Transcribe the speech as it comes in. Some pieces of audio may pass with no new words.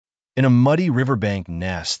In a muddy riverbank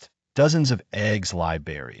nest, dozens of eggs lie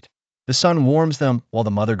buried. The sun warms them while the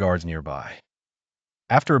mother guards nearby.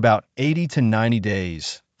 After about 80 to 90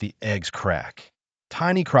 days, the eggs crack.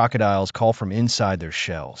 Tiny crocodiles call from inside their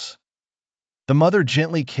shells. The mother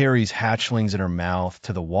gently carries hatchlings in her mouth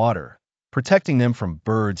to the water, protecting them from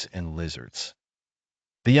birds and lizards.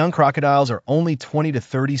 The young crocodiles are only 20 to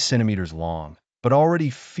 30 centimeters long, but already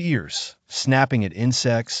fierce, snapping at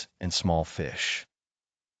insects and small fish.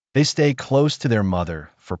 They stay close to their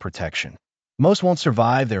mother for protection. Most won't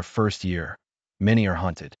survive their first year. Many are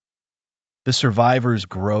hunted. The survivors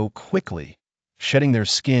grow quickly, shedding their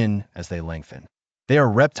skin as they lengthen. They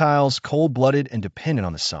are reptiles, cold-blooded and dependent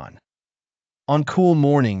on the sun. On cool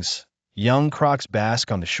mornings, young crocs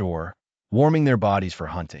bask on the shore, warming their bodies for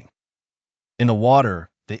hunting. In the water,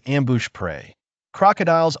 they ambush prey.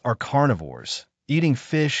 Crocodiles are carnivores, eating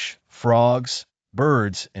fish, frogs,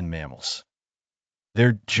 birds, and mammals.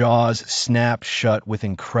 Their jaws snap shut with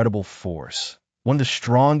incredible force, one of the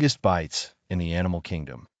strongest bites in the animal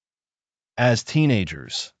kingdom. As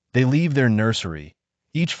teenagers, they leave their nursery,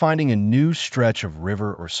 each finding a new stretch of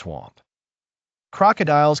river or swamp.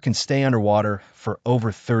 Crocodiles can stay underwater for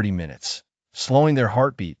over 30 minutes, slowing their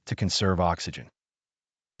heartbeat to conserve oxygen.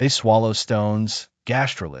 They swallow stones,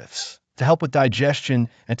 gastroliths, to help with digestion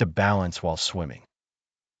and to balance while swimming.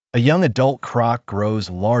 A young adult croc grows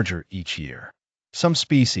larger each year. Some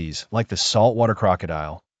species, like the saltwater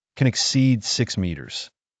crocodile, can exceed 6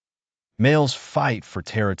 meters. Males fight for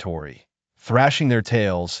territory, thrashing their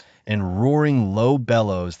tails and roaring low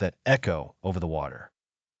bellows that echo over the water.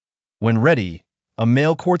 When ready, a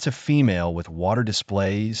male courts a female with water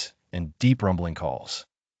displays and deep rumbling calls.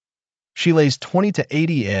 She lays 20 to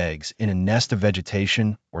 80 eggs in a nest of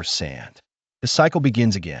vegetation or sand. The cycle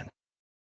begins again.